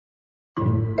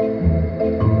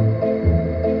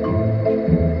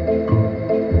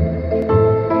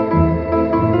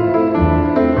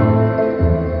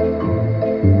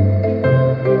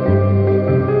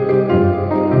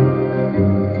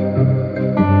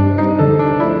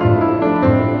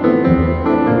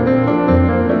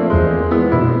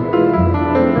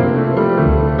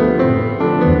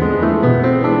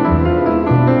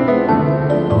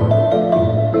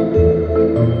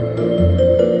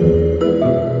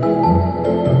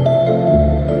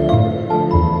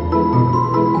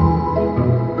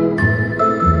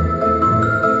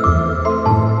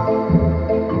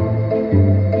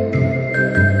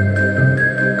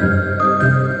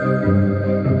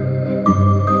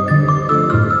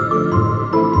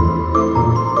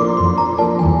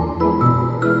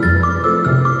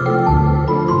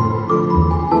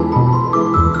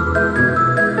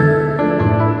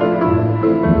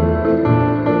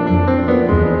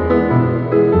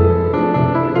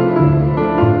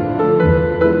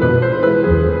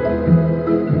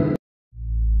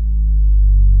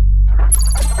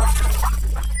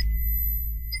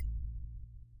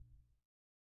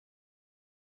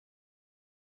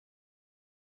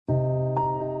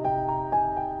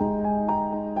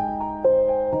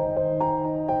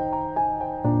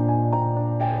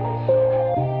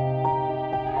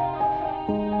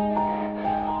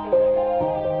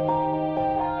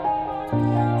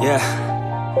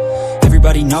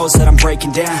Everybody knows that I'm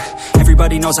breaking down.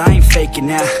 Everybody knows I ain't faking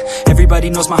now. Everybody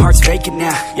knows my heart's vacant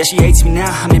now. Yeah, she hates me now,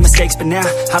 I made mistakes but now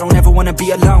I don't ever wanna be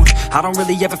alone. I don't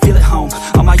really ever feel at home.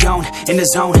 On my own, in the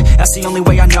zone, that's the only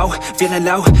way I know. Feeling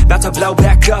low, about to blow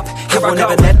back up. I won't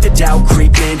ever let the doubt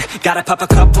creep in. Gotta pop a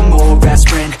couple more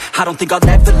aspirin. I don't think I'll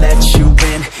ever let you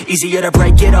in. Easier to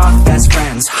break it off as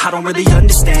friends. I don't really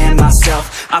understand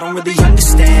myself. I don't really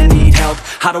understand, need help.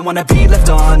 I don't wanna be left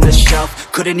on the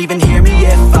shelf. Couldn't even hear me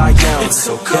if I yelled. It's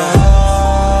so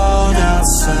cold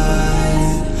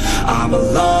outside, I'm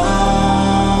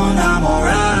alone, I'm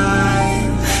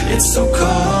alright. It's so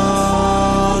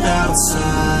cold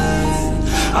outside,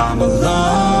 I'm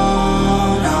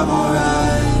alone, I'm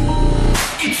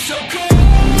alright. It's so cold.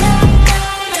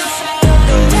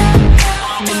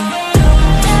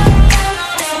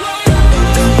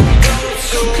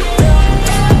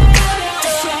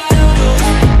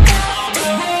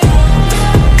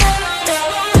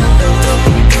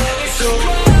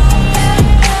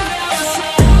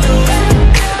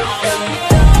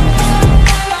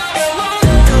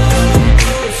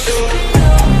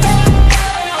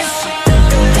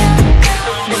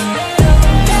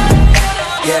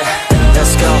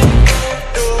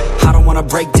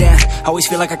 Break down, always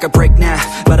feel like I could break now,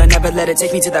 but I never let it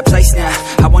take me to that place now.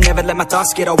 I won't ever let my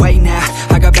thoughts get away now.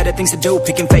 I got better things to do,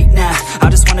 picking fate now. I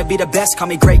just wanna be the best, call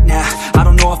me great now. I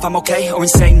don't know if I'm okay or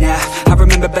insane now. I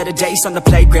remember better days on the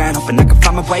playground, hoping I can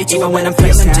find my way. Even when I'm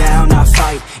feeling down, I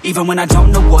fight. Even when I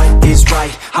don't know what is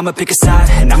right, I'ma pick a side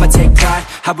and I'ma take pride.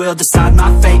 I will decide my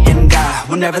fate and I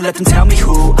will never let them tell me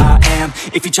who I am.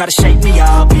 If you try to shake me,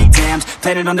 I'll be damned.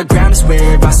 Planet on the ground is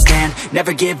where I stand.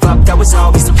 Never give up, that was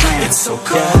always the plan. It's so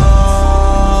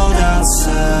cold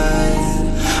outside,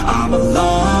 I'm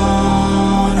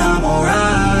alone, I'm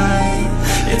alright.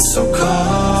 It's so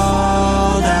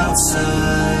cold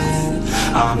outside,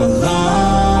 I'm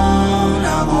alone,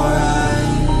 I'm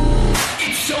alright.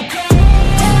 It's so cold.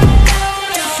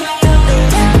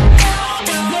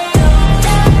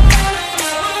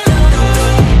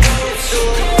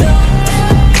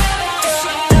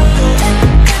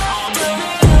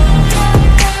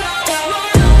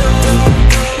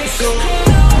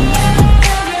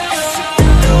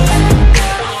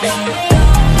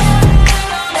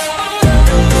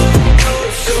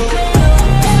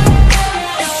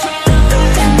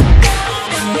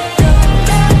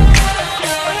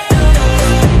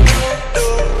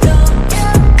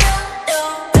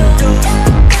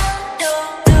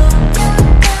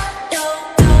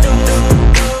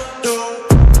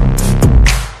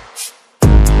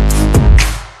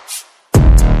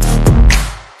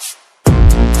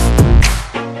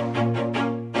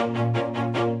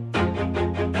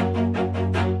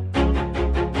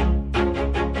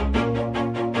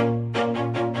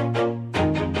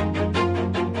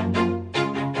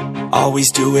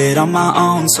 Always do it on my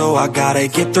own, so I gotta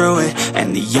get through it.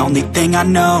 And the only thing I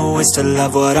know is to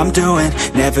love what I'm doing.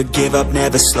 Never give up,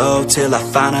 never slow, till I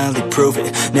finally prove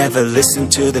it. Never listen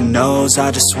to the no's,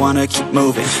 I just wanna keep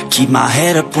moving. Keep my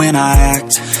head up when I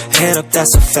act, head up,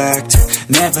 that's a fact.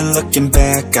 Never looking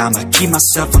back, I'ma keep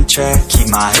myself on track. Keep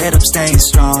my head up, staying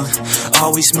strong,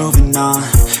 always moving on.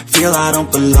 Feel I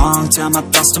don't belong, tell my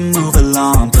thoughts to move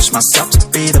along. Push myself to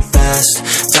be the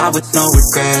best, die with no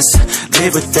regrets.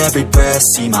 Live with every breath,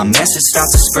 see my message start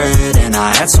to spread. And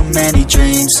I had so many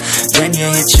dreams, when you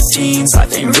hit your teens,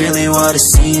 life ain't really what it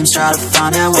seems. Try to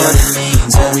find out what it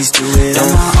means. Always do it on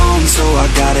my own, so I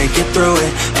gotta get through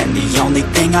it. And the only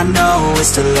thing I know is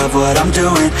to love what I'm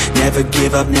doing. Never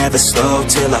give up, never slow,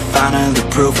 till I finally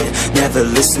prove it. Never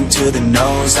listen to the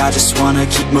no's, I just wanna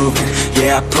keep moving.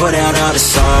 Yeah, I put out all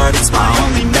this art, it's my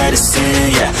only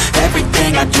medicine. Yeah,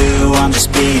 everything I do, I'm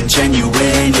just being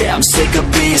genuine. Yeah, I'm sick of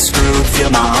being screwed, feel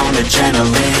my own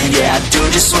adrenaline. Yeah, I do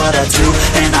just what I do,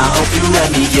 and I hope you let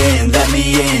me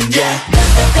in, yeah.